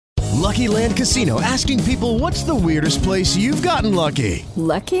Lucky Land Casino, asking people, what's the weirdest place you've gotten lucky?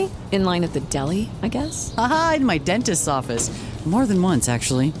 Lucky? In line at the deli, I guess? Aha, in my dentist's office. More than once,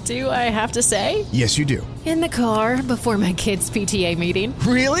 actually. Do I have to say? Yes, you do. In the car before my kids' PTA meeting.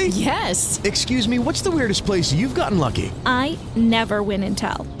 Really? Yes. Excuse me, what's the weirdest place you've gotten lucky? I never win and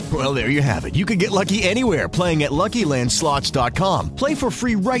tell. Well, there you have it. You can get lucky anywhere, playing at LuckyLandSlots.com. Play for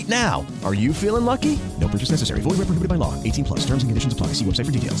free right now. Are you feeling lucky? No purchase necessary. Void where prohibited by law. 18 plus. Terms and conditions apply. See website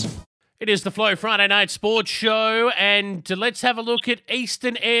for details. It is the Flow Friday Night Sports Show, and let's have a look at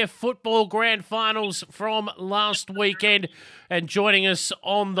Eastern Air Football Grand Finals from last weekend. And joining us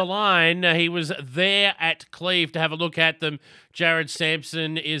on the line, he was there at Cleve to have a look at them. Jared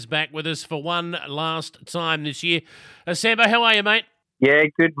Sampson is back with us for one last time this year. Sambo, how are you, mate? Yeah,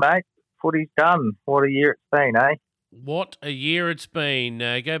 good, mate. Footy's done. What a year it's been, eh? What a year it's been.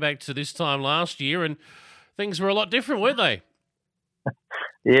 Go back to this time last year, and things were a lot different, weren't they?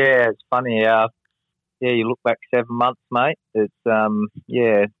 Yeah, it's funny. You look back 7 months, mate. It's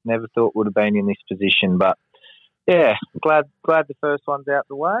never thought would have been in this position, but yeah, glad the first one's out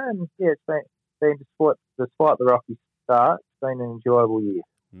the way, and yeah, it's been despite the rocky start, it's been an enjoyable year.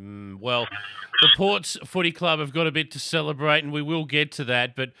 Well, the Ports Footy Club have got a bit to celebrate, and we will get to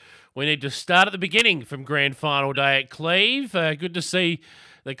that, but we need to start at the beginning from Grand Final Day at Cleve. Good to see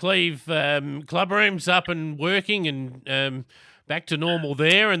the Cleve club rooms up and working and back to normal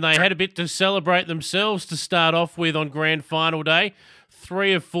there, and they had a bit to celebrate themselves to start off with on Grand Final Day.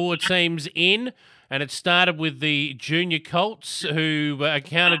 3 of 4 teams in, and it started with the Junior Colts, who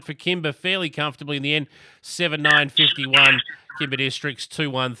accounted for Kimber fairly comfortably in the end, 7-9-51, Kimber Districts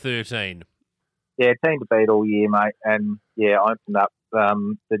 2-1-13. Yeah, team to beat all year, mate, and yeah, opened up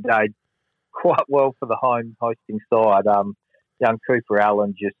the day quite well for the home hosting side. Young Cooper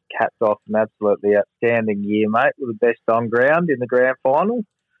Allen just capped off an absolutely outstanding year, mate, with the best on ground in the grand final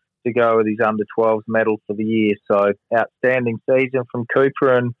to go with his under-12s medal for the year. So, outstanding season from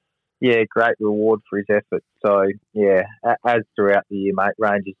Cooper and, yeah, great reward for his efforts. So, yeah, as throughout the year, mate,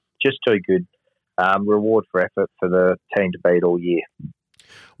 Rangers just too good. Reward for effort for the team to beat all year.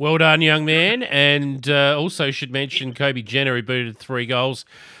 Well done, young man. And also should mention Kobe Jenner, who booted 3 goals.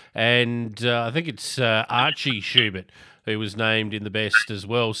 And I think it's Archie Schubert, who was named in the best as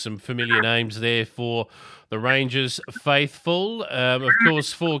well. Some familiar names there for the Rangers faithful. Of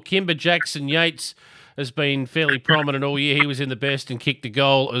course, for Kimber, Jackson Yates has been fairly prominent all year. He was in the best and kicked a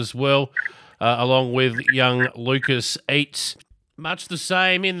goal as well, along with young Lucas Eates. Much the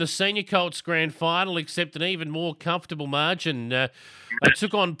same in the Senior Colts Grand Final, except an even more comfortable margin. They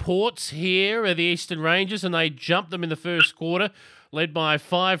took on Ports here, the Eastern Rangers, and they jumped them in the first quarter, led by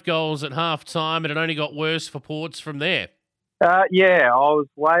 5 goals at half-time, and it only got worse for Ports from there. Yeah, I was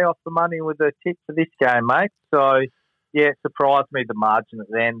way off the money with the tip for this game, mate. So, yeah, it surprised me, the margin at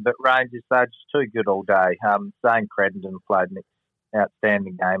the end. But Rangers, they're just too good all day. Zane Credenden played an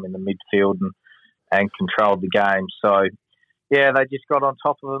outstanding game in the midfield and controlled the game. So, yeah, they just got on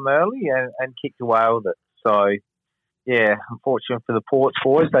top of them early and kicked away with it. So, yeah, unfortunate for the Ports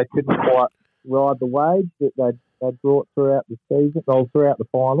boys, they couldn't quite ride the wave that they'd brought throughout the season, or throughout the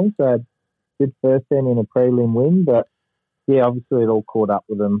finals. They had good first end in a prelim win, but yeah, obviously it all caught up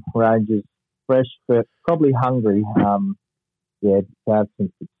with them. Rangers fresh, but probably hungry, to have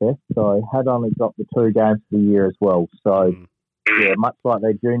some success. So had only got the 2 games of the year as well. So yeah, much like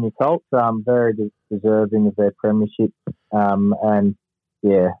their junior Colts, very deserving of their premiership, and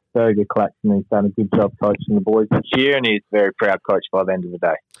yeah, very good Claxton. He's done a good job coaching the boys this year, and he's a very proud coach by the end of the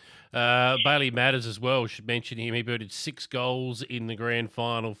day. Bailey Matters as well, should mention him. He booted 6 goals in the grand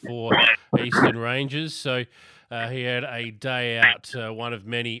final for Eastern Rangers. So he had a day out, one of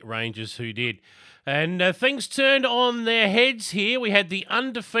many Rangers who did. And things turned on their heads here. We had the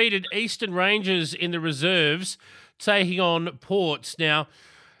undefeated Eastern Rangers in the reserves taking on Ports. Now,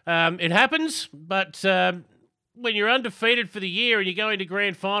 it happens, but when you're undefeated for the year and you go into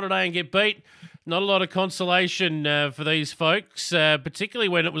grand final day and get beat, not a lot of consolation for these folks, particularly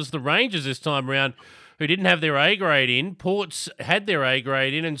when it was the Rangers this time round who didn't have their A grade in. Ports had their A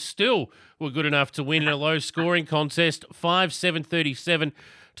grade in and still were good enough to win in a low-scoring contest, 5-7-37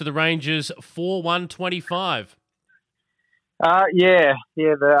 to the Rangers, 4-1-25.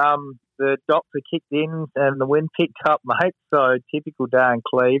 The doctor kicked in and the wind picked up, mate. So typical day in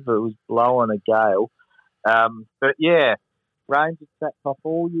Cleve, it was blowing a gale. But yeah, Rangers sat top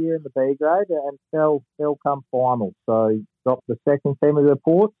all year in the B grade and fell come final. So dropped the second team of the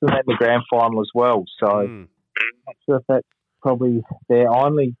Ports and then the grand final as well. So I'm not sure if that's probably their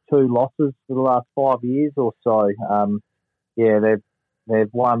only 2 losses for the last 5 years or so.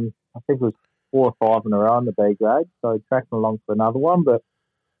 They've won, I think it was 4 or 5 in a row in the B grade, so tracking along for another one. But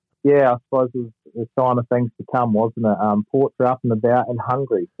I suppose it was a sign of things to come, wasn't it? Ports are up and about and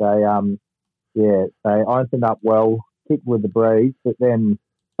hungry. They opened up well, kicked with the breeze, but then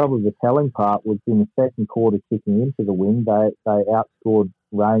probably the telling part was in the second quarter kicking into the wind, they outscored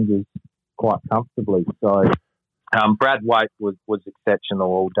Rangers quite comfortably. So Brad Waite was exceptional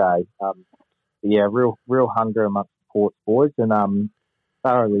all day. Real hunger amongst the Ports boys, and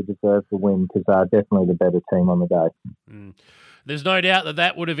thoroughly deserved the win because they're definitely the better team on the day. There's no doubt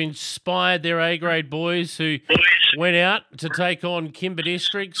that would have inspired their A-grade boys who went out to take on Kimber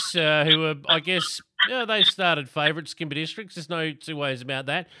Districts, who were, I guess, they started favourites, Kimber Districts. There's no two ways about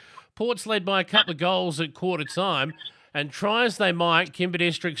that. Ports led by a couple of goals at quarter time, and try as they might, Kimber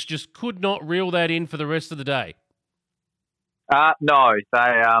Districts just could not reel that in for the rest of the day. No, it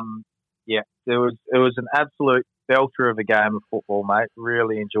was an absolute belter of a game of football, mate.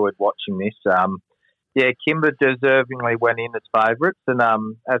 Really enjoyed watching this. Kimber deservingly went in as favourites, and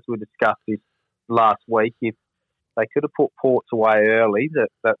as we discussed this last week, if they could have put Ports away early,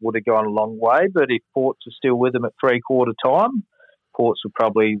 that would have gone a long way. But if Ports were still with them at three-quarter time, Ports were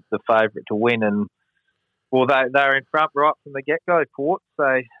probably the favourite to win. And well, they were in front right from the get-go. Ports,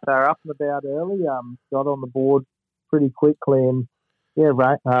 they were up and about early, got on the board pretty quickly, and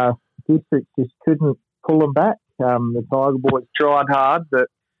Districts just couldn't pull them back. The Tiger boys tried hard, but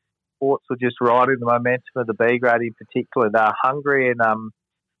Ports were just riding the momentum of the B grade in particular. They were hungry, and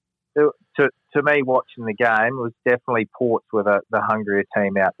to me, watching the game, it was definitely Ports were the hungrier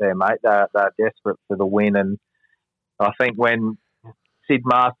team out there, mate. They're desperate for the win, and I think when Sid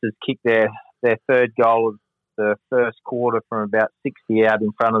Masters kicked their third goal of the first quarter from about 60 out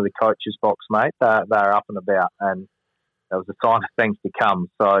in front of the coach's box, mate, they're up and about, and that was a sign of things to come.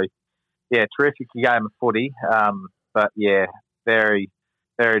 So, terrific game of footy, but very,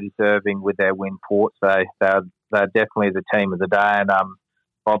 very deserving with their win. Ports, they're definitely the team of the day, and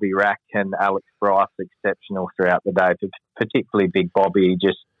Bobby Rack and Alex Bryce exceptional throughout the day. Particularly Big Bobby, he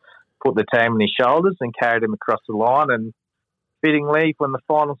just put the team on his shoulders and carried him across the line. And fittingly, when the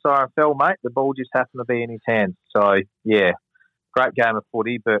final siren fell, mate, the ball just happened to be in his hands. So great game of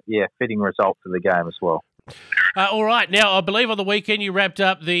footy, but fitting result for the game as well. All right. Now, I believe on the weekend you wrapped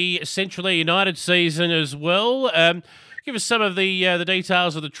up the Central Air United season as well. Give us some of the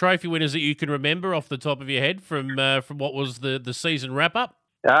details of the trophy winners that you can remember off the top of your head from what was the season wrap-up.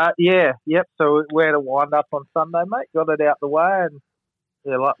 So we had a wind-up on Sunday, mate. Got it out the way, and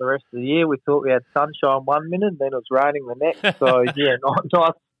like the rest of the year, we thought we had sunshine one minute, and then it was raining the next. So,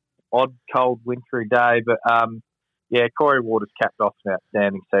 nice, odd, cold, wintry day. But, Corey Waters capped off an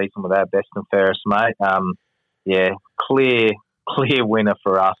outstanding season with our best and fairest, mate. Clear winner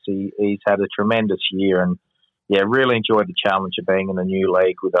for us. He's had a tremendous year, and really enjoyed the challenge of being in a new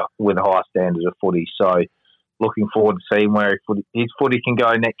league with a high standard of footy. So looking forward to seeing where his footy can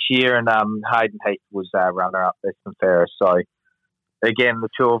go next year. And Hayden Heath was our runner-up, best and fairest. So again, the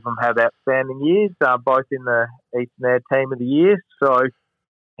two of them had outstanding years, both in the Eastern Air Team of the Year. So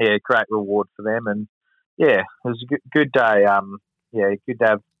great reward for them. And it was a good day. Good to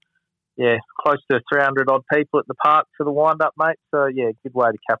have close to 300 odd people at the park for the wind-up, mate. So good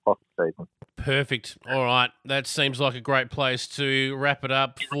way to cap off the season. Perfect. All right. That seems like a great place to wrap it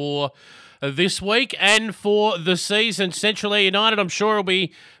up for this week and for the season. Central Air United, I'm sure, will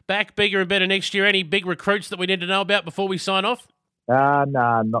be back bigger and better next year. Any big recruits that we need to know about before we sign off?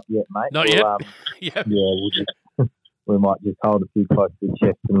 Not yet, mate. Not yet? We might just hold a few close to the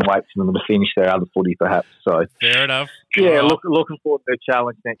chest and wait for them to finish their other footy, perhaps. So fair enough. Looking forward to the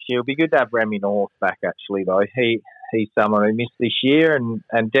challenge next year. It'll be good to have Remy North back, actually, though. He's someone who missed this year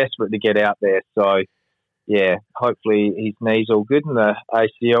and desperate to get out there. So, hopefully his knee's all good and the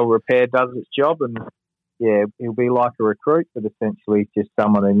ACL repair does its job. And, he'll be like a recruit, but essentially just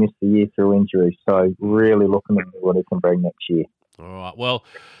someone who missed the year through injury. So, really looking at what he can bring next year. All right. Well,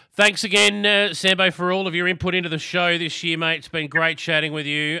 thanks again, Sambo, for all of your input into the show this year, mate. It's been great chatting with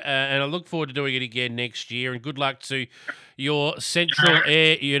you, and I look forward to doing it again next year. And good luck to your Central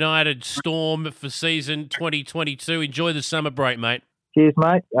Air United Storm for season 2022. Enjoy the summer break, mate. Cheers,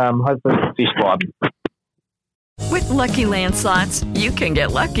 mate. Hopefully fish vibing. With Lucky Land Slots, you can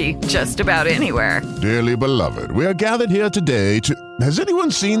get lucky just about anywhere. Dearly beloved, we are gathered here today to... Has anyone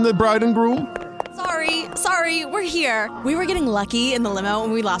seen the bride and groom? Sorry, we're here. We were getting lucky in the limo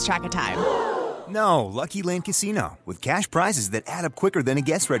and we lost track of time. No, Lucky Land Casino, with cash prizes that add up quicker than a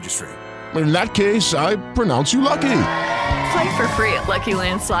guest registry. In that case, I pronounce you lucky. Play for free at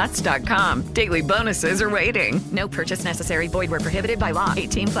LuckyLandSlots.com. Daily bonuses are waiting. No purchase necessary. Void where prohibited by law.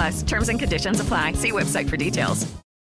 18+. Terms and conditions apply. See website for details.